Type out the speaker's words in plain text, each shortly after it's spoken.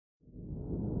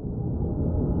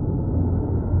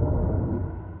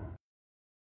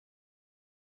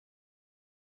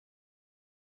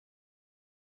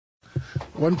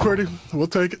Wasn't pretty. We'll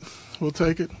take it. We'll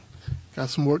take it. Got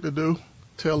some work to do.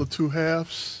 Tale of two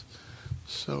halves.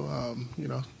 So, we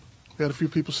had a few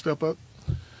people step up.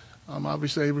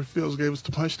 Obviously, Avery Fields gave us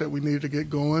the punch that we needed to get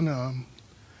going.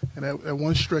 And at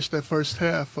one stretch, that first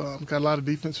half, got a lot of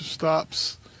defensive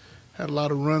stops, had a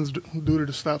lot of runs due to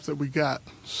the stops that we got.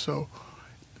 So,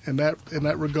 in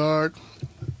that regard,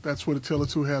 that's what the tale of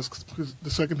two halves. Because the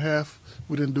second half,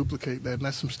 we didn't duplicate that, and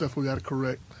that's some stuff we got to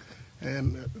correct.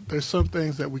 And there's some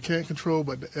things that we can't control,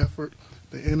 but the effort,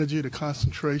 the energy, the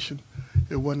concentration,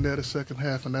 it wasn't there the second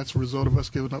half, and that's a result of us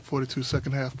giving up 42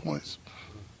 second half points.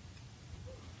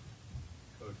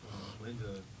 Coach, when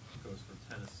Linda goes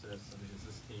for 10 assists, is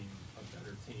this team a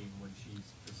better team when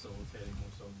she's facilitating more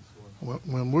so than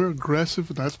scoring? When we're aggressive,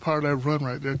 and that's part of that run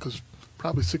right there, because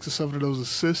probably 6 or 7 of those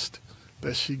assists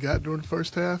that she got during the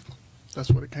first half, that's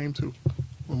what it came to.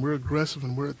 When we're aggressive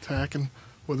and we're attacking,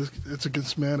 whether it's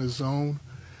against man or zone,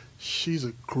 she's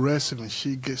aggressive and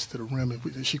she gets to the rim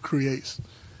and she creates.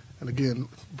 And again,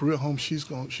 Bria Holmes, she's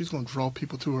going to draw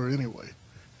people to her anyway,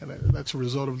 and that's a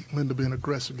result of Linda being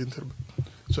aggressive, getting to the.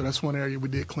 So that's one area we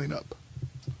did clean up.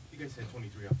 You guys had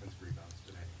 23 offensive rebounds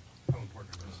today. How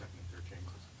important are those second and third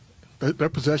chances? They're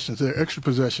possessions. They're extra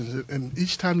possessions, and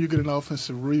each time you get an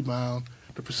offensive rebound,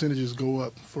 the percentages go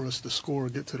up for us to score or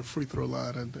get to the free throw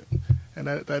line, and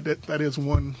that is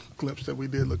one glimpse that we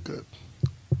did look good.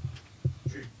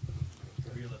 Bria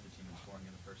led the team in scoring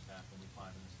in the first half, only 5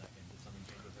 in the second. Did something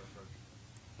change with her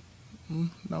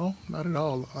approach? No, not at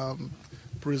all.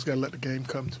 Bria's got to let the game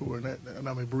come to her,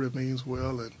 and Bria means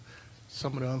well, and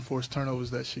some of the unforced turnovers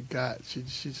that she got, she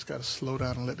just got to slow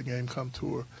down and let the game come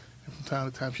to her. And from time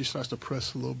to time, she starts to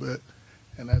press a little bit,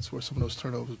 and that's where some of those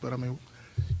turnovers. But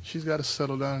she's got to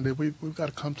settle down, and we've got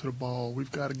to come to the ball.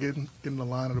 We've got to get in the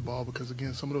line of the ball because,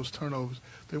 again, some of those turnovers,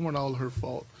 they weren't all her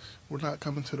fault. We're not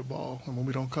coming to the ball, and when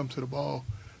we don't come to the ball,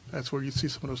 that's where you see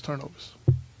some of those turnovers.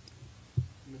 You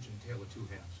mentioned tale of two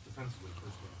halves. Defensively,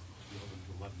 first half, you held them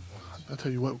to 11 points. I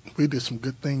tell you what, we did some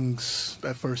good things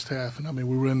that first half, and we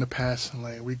were in the passing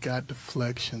lane. We got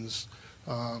deflections.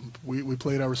 We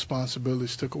played our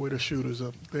responsibilities, took away the shooters.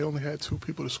 They only had 2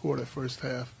 people to score that first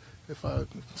half, if I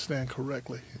stand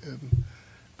correctly, and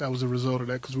that was a result of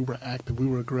that because we were active, we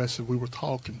were aggressive, we were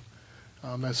talking.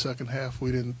 That second half,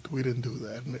 we didn't do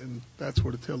that, and that's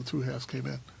where the tale of two halves came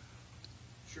in.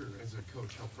 Sure, as a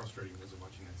coach, how frustrating was it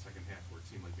watching that second half where it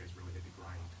seemed like you guys really had to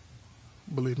grind?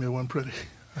 Believe me, it wasn't pretty.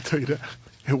 I tell you that,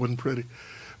 it wasn't pretty.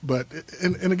 But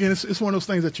and again, it's one of those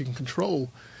things that you can control,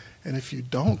 and if you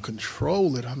don't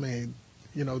control it,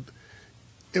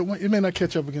 it may not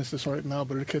catch up against us right now,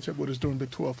 but it'll catch up with us during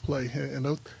Big 12 play,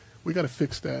 and we got to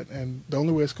fix that. And the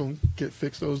only way it's going to get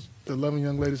fixed, the 11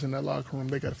 young ladies in that locker room,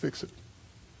 they got to fix it.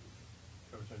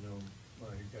 Coach, I know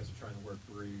you guys are trying to work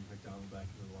Bree McDonald back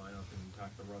into the lineup and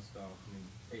knock the rust off.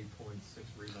 8 points, 6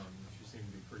 rebounds. She seemed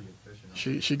to be pretty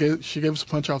efficient. She gave us a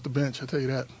punch off the bench, I tell you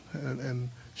that, and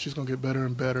she's going to get better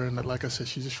and better. And like I said,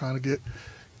 she's just trying to get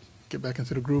back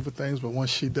into the groove of things. But once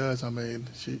she does,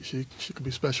 she could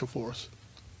be special for us.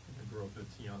 The growth of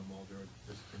Tiana Muldrow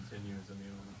just continues.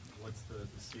 What's the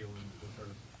ceiling with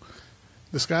her?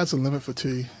 The sky's the limit for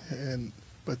T,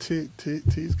 but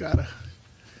T's gotta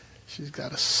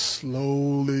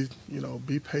slowly,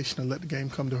 be patient and let the game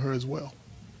come to her as well.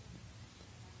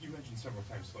 You mentioned several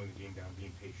times slowing the game down,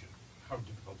 being patient. How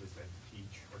difficult is that to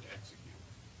teach or to execute?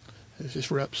 It's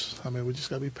just reps. We just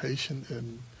gotta be patient,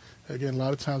 and again, a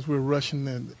lot of times we're rushing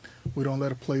and we don't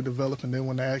let a play develop, and then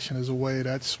when the action is away,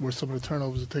 that's where some of the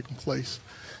turnovers are taking place.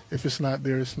 If it's not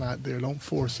there, it's not there. Don't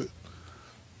force it.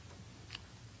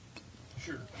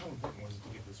 Sure. How important was it to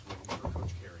get this win for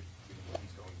Coach Carey, given what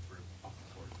he's going through off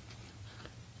the court?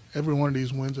 Every one of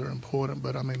these wins are important,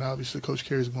 but obviously Coach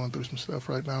Carey's going through some stuff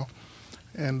right now,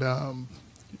 and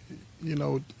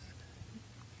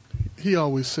he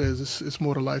always says it's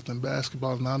more to life than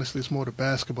basketball, and honestly, it's more to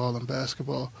basketball than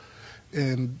basketball.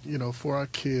 And for our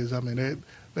kids,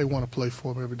 they want to play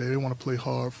for them every day. They want to play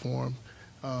hard for them.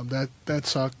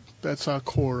 That's our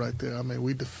core right there.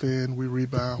 We defend, we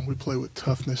rebound, we play with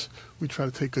toughness. We try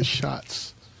to take good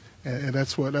shots, and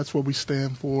that's what we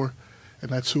stand for, and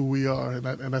that's who we are, and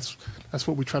that's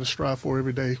what we try to strive for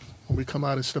every day when we come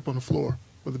out and step on the floor,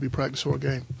 whether it be practice or a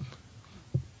game.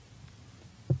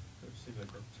 It seemed like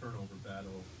the turnover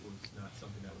battle was not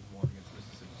something that was won against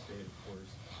Mississippi State, of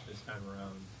course. This time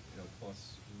around,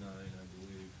 +9, I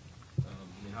believe.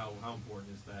 How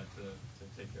important is that to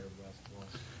take care of basketball?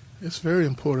 It's very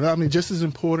important. Just as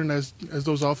important as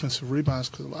those offensive rebounds,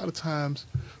 because a lot of times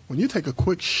when you take a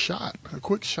quick shot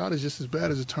is just as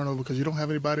bad as a turnover because you don't have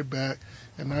anybody back,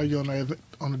 and now you're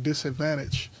on a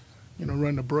disadvantage.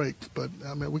 run the break. But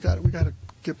I mean, we got to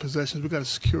get possessions. We got to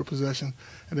secure possession,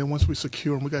 and then once we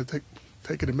secure them, we got to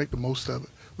take it and make the most of it.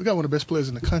 We got one of the best players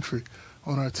in the country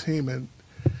on our team, and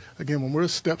again, when we're a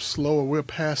step slow or we're a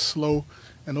pass slow,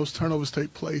 and those turnovers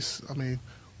take place, I mean,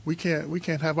 we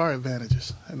can't have our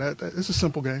advantages, and that it's a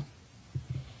simple game.